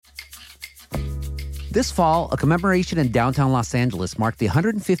This fall, a commemoration in downtown Los Angeles marked the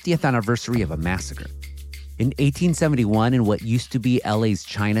 150th anniversary of a massacre. In 1871, in what used to be LA's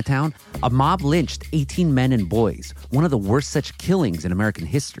Chinatown, a mob lynched 18 men and boys, one of the worst such killings in American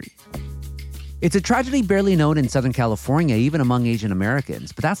history. It's a tragedy barely known in Southern California, even among Asian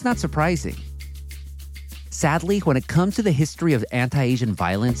Americans, but that's not surprising. Sadly, when it comes to the history of anti-Asian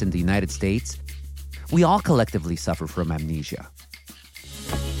violence in the United States, we all collectively suffer from amnesia.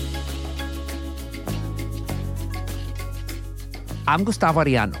 I'm Gustavo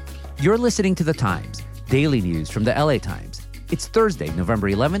Arellano. You're listening to The Times, daily news from the LA Times. It's Thursday, November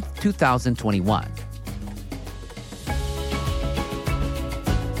 11th, 2021.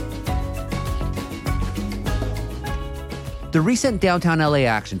 The recent downtown LA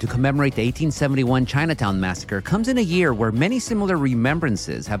action to commemorate the 1871 Chinatown massacre comes in a year where many similar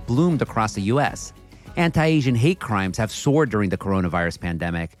remembrances have bloomed across the U.S. Anti-Asian hate crimes have soared during the coronavirus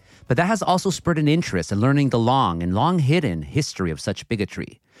pandemic, but that has also spurred an interest in learning the long-hidden history of such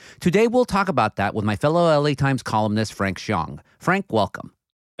bigotry. Today, we'll talk about that with my fellow LA Times columnist, Frank Xiong. Frank, welcome.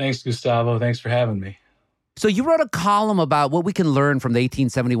 Thanks, Gustavo. Thanks for having me. So you wrote a column about what we can learn from the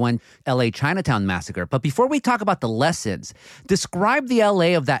 1871 LA Chinatown massacre. But before we talk about the lessons, describe the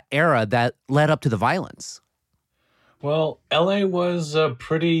LA of that era that led up to the violence. Well, LA was a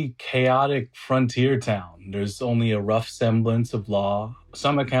pretty chaotic frontier town. There's only a rough semblance of law.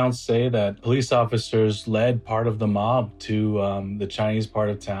 Some accounts say that police officers led part of the mob to the Chinese part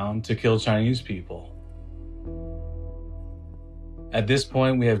of town to kill Chinese people. At this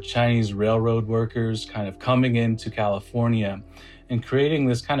point, we have Chinese railroad workers kind of coming into California and creating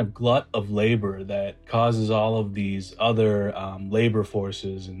this kind of glut of labor that causes all of these other labor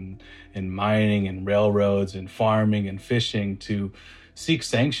forces in mining and railroads and farming and fishing to seek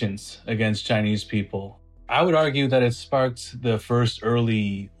sanctions against Chinese people. I would argue that it sparked the first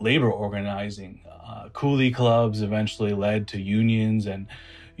early labor organizing. Coolie clubs eventually led to unions, and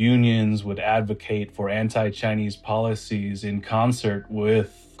unions would advocate for anti-Chinese policies in concert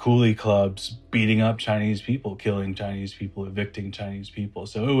with coolie clubs beating up Chinese people, killing Chinese people, evicting Chinese people.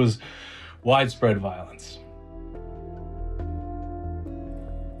 So it was widespread violence.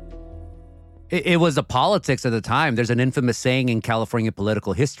 It was the politics of the time. There's an infamous saying in California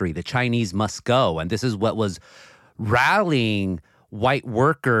political history, the Chinese must go. And this is what was rallying white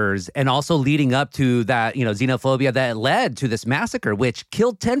workers and also leading up to that, xenophobia that led to this massacre, which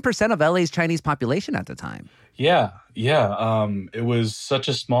killed 10% of LA's Chinese population at the time. Yeah. It was such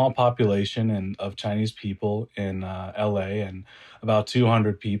a small population of Chinese people in LA, and about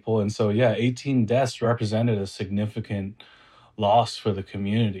 200 people. And so, 18 deaths represented a significant loss for the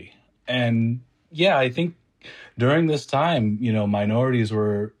community. And I think during this time, minorities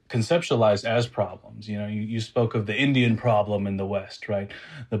were conceptualized as problems. You spoke of the Indian problem in the West, right?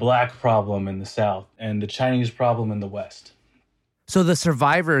 The Black problem in the South, and the Chinese problem in the West. So the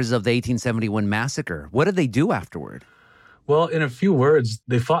survivors of the 1871 massacre, what did they do afterward? Well, in a few words,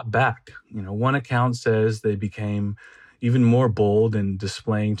 they fought back. One account says they became even more bold in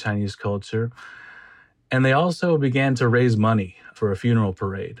displaying Chinese culture. And they also began to raise money for a funeral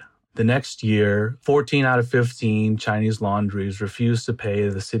parade. The next year, 14 out of 15 Chinese laundries refused to pay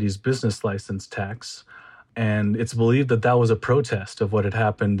the city's business license tax. And it's believed that that was a protest of what had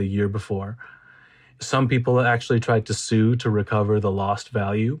happened the year before. Some people actually tried to sue to recover the lost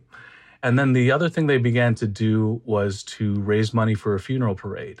value. And then the other thing they began to do was to raise money for a funeral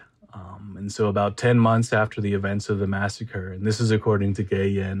parade. And so about 10 months after the events of the massacre, and this is according to Gay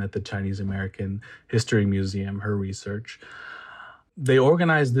Yen at the Chinese American History Museum, her research, they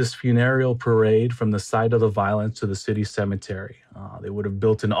organized this funereal parade from the site of the violence to the city cemetery. They would have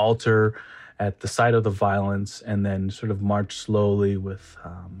built an altar at the site of the violence and then sort of marched slowly with,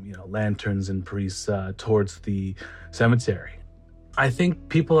 lanterns and priests towards the cemetery. I think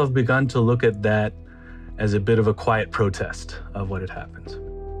people have begun to look at that as a bit of a quiet protest of what had happened.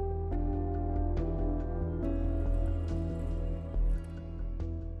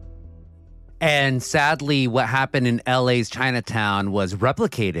 And sadly, what happened in LA's Chinatown was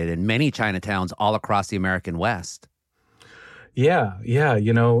replicated in many Chinatowns all across the American West. Yeah.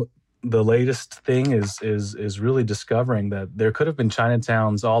 The latest thing is really discovering that there could have been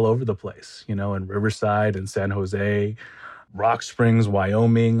Chinatowns all over the place, in Riverside and San Jose, Rock Springs,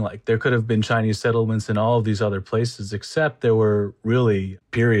 Wyoming. Like there could have been Chinese settlements in all of these other places, except there were really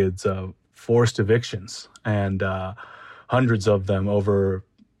periods of forced evictions and hundreds of them over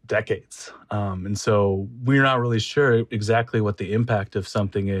decades. And so we're not really sure exactly what the impact of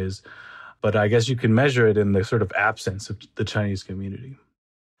something is, but I guess you can measure it in the sort of absence of the Chinese community.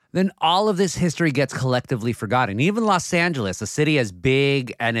 then all of this history gets collectively forgotten. Even Los Angeles, a city as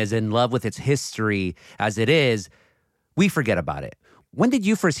big and as in love with its history as it is, we forget about it. When did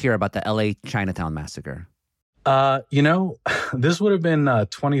you first hear about the LA Chinatown massacre? This would have been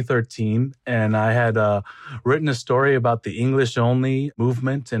 2013, and I had written a story about the English-only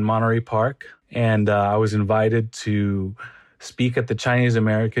movement in Monterey Park, and I was invited to speak at the Chinese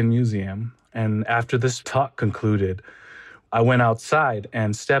American Museum. And after this talk concluded, I went outside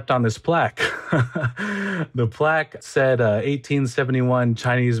and stepped on this plaque. The plaque said 1871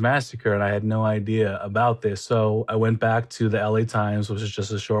 Chinese massacre, and I had no idea about this. So I went back to the LA Times, which is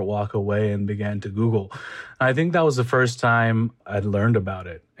just a short walk away, and began to Google. I think that was the first time I'd learned about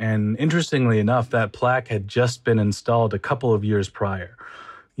it. And interestingly enough, that plaque had just been installed a couple of years prior.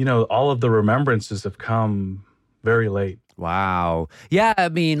 All of the remembrances have come very late. Wow. Yeah, I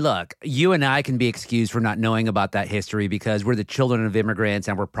mean, look, you and I can be excused for not knowing about that history because we're the children of immigrants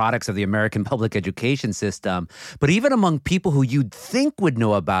and we're products of the American public education system. But even among people who you'd think would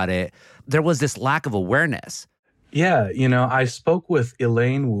know about it, there was this lack of awareness. Yeah, I spoke with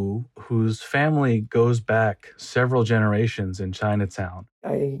Elaine Wu, whose family goes back several generations in Chinatown.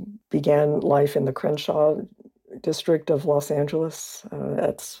 I began life in the Crenshaw district of Los Angeles.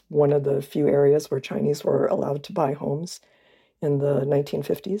 That's one of the few areas where Chinese were allowed to buy homes in the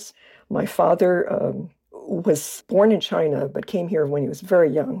 1950s. My father was born in China, but came here when he was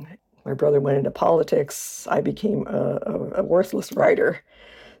very young. My brother went into politics. I became a worthless writer.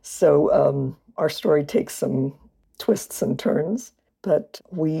 So our story takes some twists and turns, but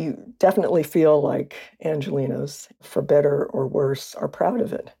we definitely feel like Angelenos, for better or worse, are proud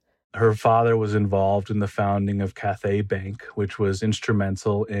of it. Her father was involved in the founding of Cathay Bank, which was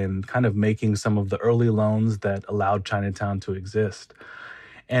instrumental in kind of making some of the early loans that allowed Chinatown to exist.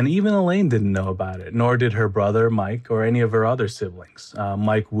 And even Elaine didn't know about it, nor did her brother, Mike, or any of her other siblings.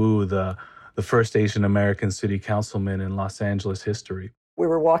 Mike Wu, the first Asian American city councilman in Los Angeles history. We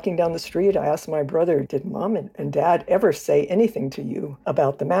were walking down the street. I asked my brother, did Mom and Dad ever say anything to you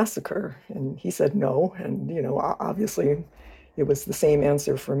about the massacre? And he said no. And, obviously it was the same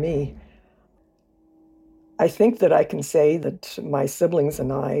answer for me. I think that I can say that my siblings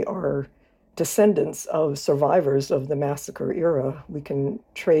and I are descendants of survivors of the massacre era. We can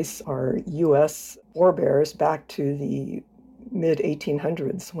trace our U.S. forebears back to the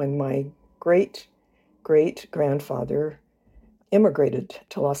mid-1800s when my great-great-grandfather immigrated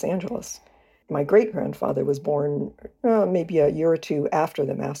to Los Angeles. My great-grandfather was born maybe a year or two after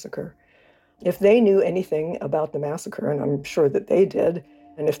the massacre. If they knew anything about the massacre, and I'm sure that they did,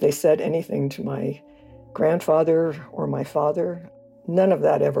 and if they said anything to my grandfather or my father, none of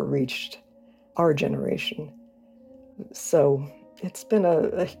that ever reached our generation. So it's been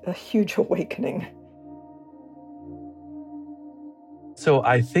a huge awakening. So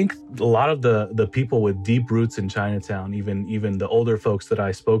I think a lot of the people with deep roots in Chinatown, even the older folks that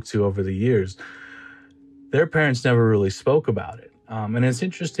I spoke to over the years, their parents never really spoke about it. And it's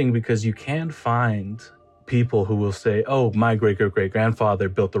interesting because you can find people who will say, oh, my great-great-great-grandfather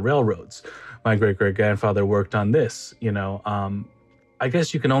built the railroads. My great-great-grandfather worked on this. I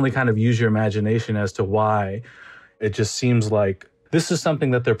guess you can only kind of use your imagination as to why it just seems like this is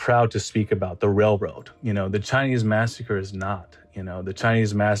something that they're proud to speak about, the railroad. The Chinese massacre is not. The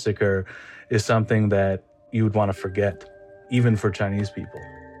Chinese massacre is something that you would want to forget, even for Chinese people.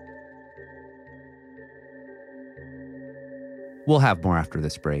 We'll have more after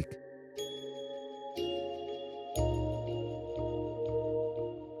this break.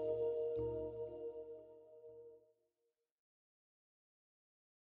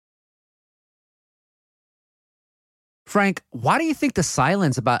 Frank, why do you think the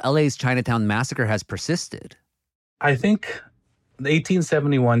silence about LA's Chinatown massacre has persisted? I think the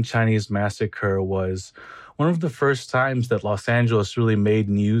 1871 Chinese massacre was one of the first times that Los Angeles really made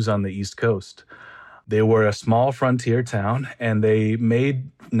news on the East Coast. They were a small frontier town, and they made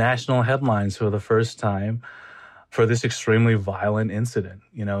national headlines for the first time for this extremely violent incident.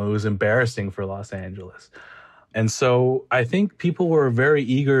 It was embarrassing for Los Angeles. And so I think people were very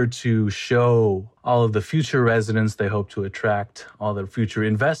eager to show all of the future residents they hope to attract, all the future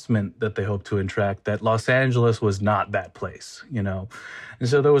investment that they hope to attract, that Los Angeles was not that place, And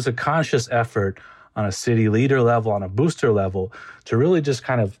so there was a conscious effort on a city leader level, on a booster level, to really just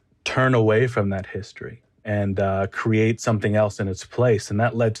kind of turn away from that history and create something else in its place. And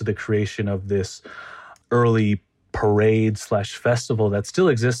that led to the creation of this early parade/festival that still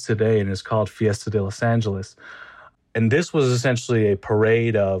exists today and is called Fiesta de Los Angeles. And this was essentially a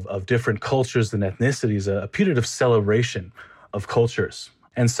parade of different cultures and ethnicities, a period of celebration of cultures.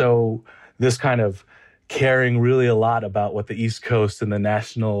 And so this kind of caring really a lot about what the East Coast and the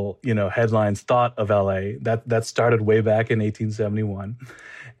national, headlines thought of LA. That started way back in 1871.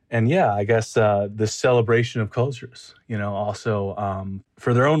 And yeah, I guess this celebration of cultures, also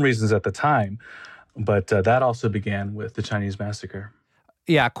for their own reasons at the time. But that also began with the Chinese massacre.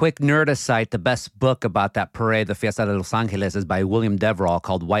 Yeah, quick nerd aside, the best book about that parade, the Fiesta de Los Angeles, is by William Deverell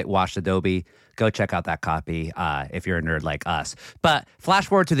called Whitewashed Adobe. Go check out that copy if you're a nerd like us. But flash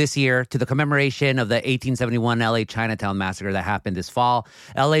forward to this year, to the commemoration of the 1871 LA Chinatown massacre that happened this fall.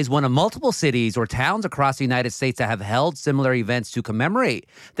 LA is one of multiple cities or towns across the United States that have held similar events to commemorate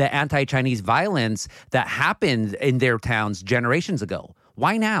the anti-Chinese violence that happened in their towns generations ago.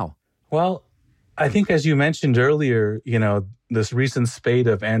 Why now? Well, I think as you mentioned earlier, this recent spate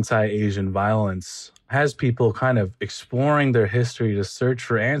of anti-Asian violence has people kind of exploring their history to search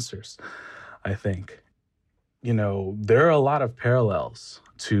for answers, I think. There are a lot of parallels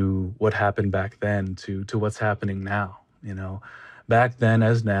to what happened back then to what's happening now. Back then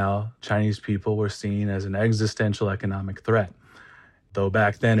as now, Chinese people were seen as an existential economic threat. Though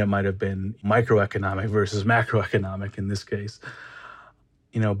back then it might have been microeconomic versus macroeconomic in this case.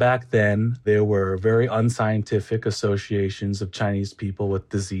 Back then, there were very unscientific associations of Chinese people with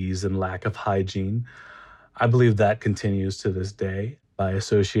disease and lack of hygiene. I believe that continues to this day by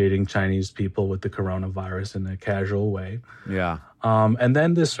associating Chinese people with the coronavirus in a casual way. Yeah. And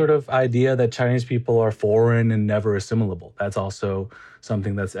then this sort of idea that Chinese people are foreign and never assimilable. That's also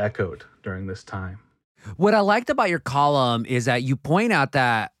something that's echoed during this time. What I liked about your column is that you point out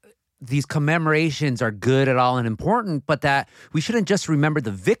that these commemorations are good at all and important, but that we shouldn't just remember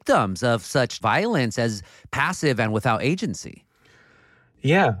the victims of such violence as passive and without agency.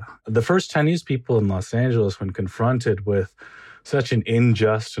 Yeah. The first Chinese people in Los Angeles, when confronted with such an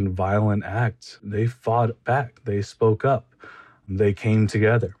unjust and violent act, they fought back. They spoke up. They came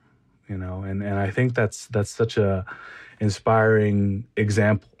together, and I think that's such a inspiring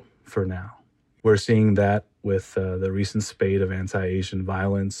example for now. We're seeing that with the recent spate of anti-Asian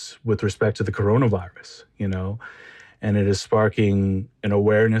violence with respect to the coronavirus, and it is sparking an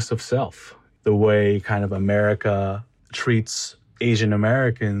awareness of self. The way kind of America treats Asian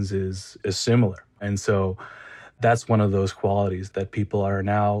Americans is similar. And so that's one of those qualities that people are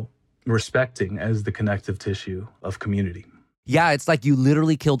now respecting as the connective tissue of community. Yeah, it's like you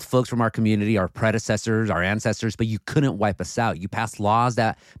literally killed folks from our community, our predecessors, our ancestors, but you couldn't wipe us out. You passed laws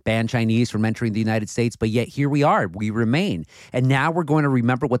that banned Chinese from entering the United States, but yet here we are, we remain. And now we're going to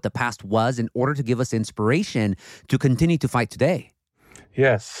remember what the past was in order to give us inspiration to continue to fight today.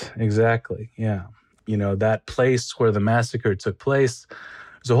 Yes, exactly. Yeah. That place where the massacre took place,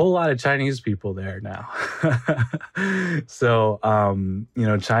 there's a whole lot of Chinese people there now. So,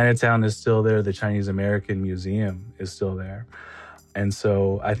 Chinatown is still there. The Chinese American Museum is still there. And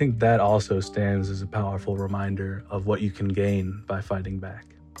so I think that also stands as a powerful reminder of what you can gain by fighting back.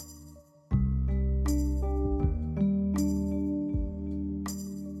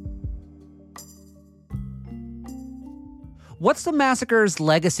 What's the massacre's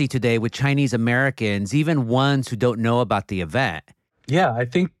legacy today with Chinese Americans, even ones who don't know about the event? Yeah, I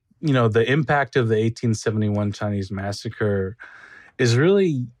think, the impact of the 1871 Chinese massacre is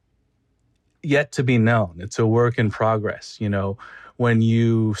really yet to be known. It's a work in progress. When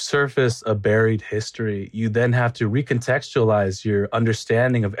you surface a buried history, you then have to recontextualize your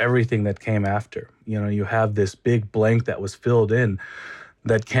understanding of everything that came after. You have this big blank that was filled in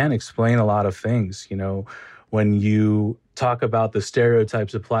that can explain a lot of things. When you talk about the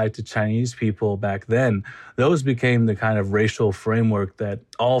stereotypes applied to Chinese people back then, those became the kind of racial framework that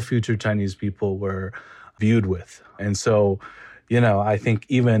all future Chinese people were viewed with. And so, I think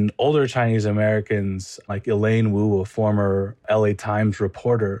even older Chinese Americans like Elaine Wu, a former LA Times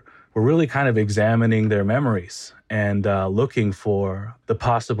reporter, were really kind of examining their memories and looking for the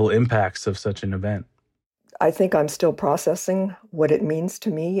possible impacts of such an event. I think I'm still processing what it means to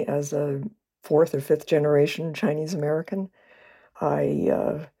me as a fourth or fifth generation Chinese American.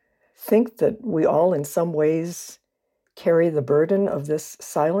 I think that we all in some ways carry the burden of this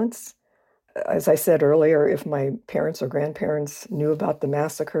silence. As I said earlier, if my parents or grandparents knew about the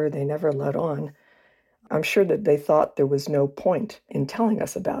massacre, they never let on. I'm sure that they thought there was no point in telling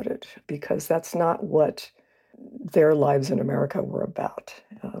us about it because that's not what their lives in America were about.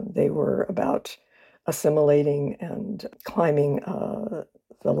 They were about assimilating and climbing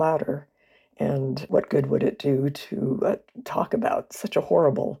the ladder. And what good would it do to talk about such a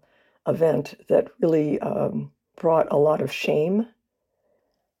horrible event that really brought a lot of shame?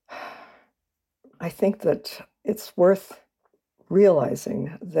 I think that it's worth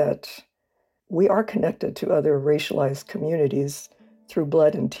realizing that we are connected to other racialized communities through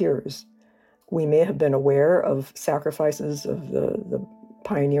blood and tears. We may have been aware of sacrifices of the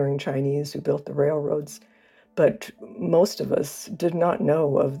pioneering Chinese who built the railroads, but most of us did not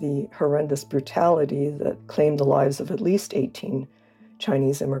know of the horrendous brutality that claimed the lives of at least 18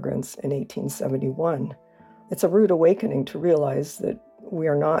 Chinese immigrants in 1871. It's a rude awakening to realize that we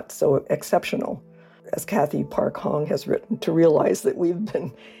are not so exceptional, as Kathy Park Hong has written, to realize that we've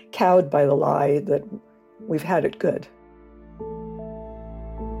been cowed by the lie that we've had it good.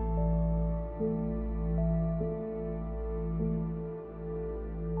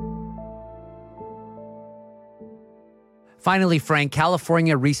 Finally, Frank,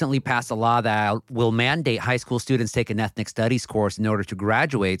 California recently passed a law that will mandate high school students take an ethnic studies course in order to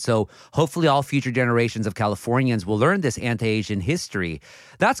graduate. So hopefully all future generations of Californians will learn this anti-Asian history.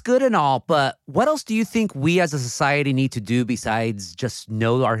 That's good and all, but what else do you think we as a society need to do besides just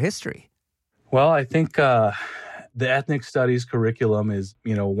know our history? Well, I think the ethnic studies curriculum is,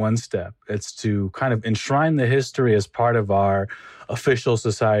 one step. It's to kind of enshrine the history as part of our official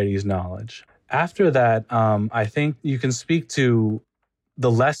society's knowledge. After that, I think you can speak to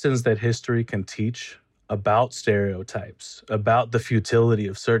the lessons that history can teach about stereotypes, about the futility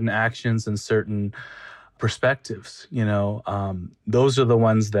of certain actions and certain perspectives. Those are the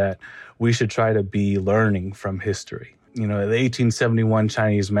ones that we should try to be learning from history. The 1871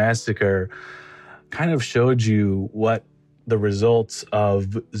 Chinese massacre kind of showed you what the results of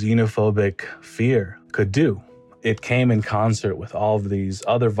xenophobic fear could do. It came in concert with all of these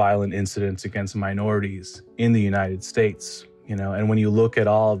other violent incidents against minorities in the United States, and when you look at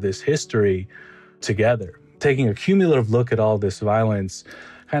all of this history together, taking a cumulative look at all this violence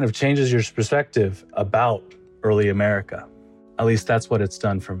kind of changes your perspective about early America. At least that's what it's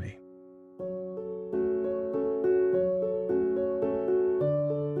done for me.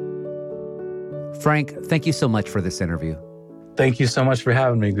 Frank, thank you so much for this interview. Thank you so much for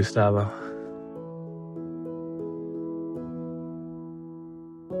having me, Gustavo.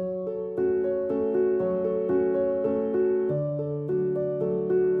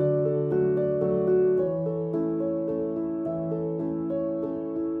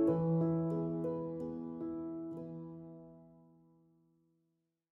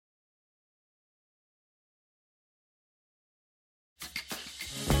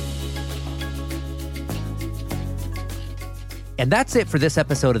 And that's it for this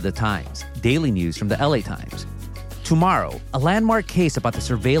episode of The Times, daily news from the LA Times. Tomorrow, a landmark case about the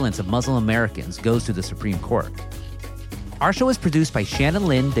surveillance of Muslim Americans goes to the Supreme Court. Our show is produced by Shannon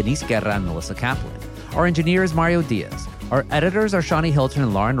Lin, Denise Guerra, and Melissa Kaplan. Our engineer is Mario Diaz. Our editors are Shani Hilton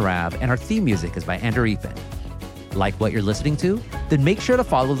and Lauren Rabb, and our theme music is by Andrew Eapen. Like what you're listening to? Then make sure to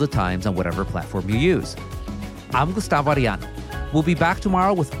follow The Times on whatever platform you use. I'm Gustavo Arellano. We'll be back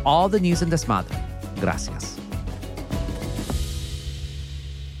tomorrow with all the news and desmadre. Gracias.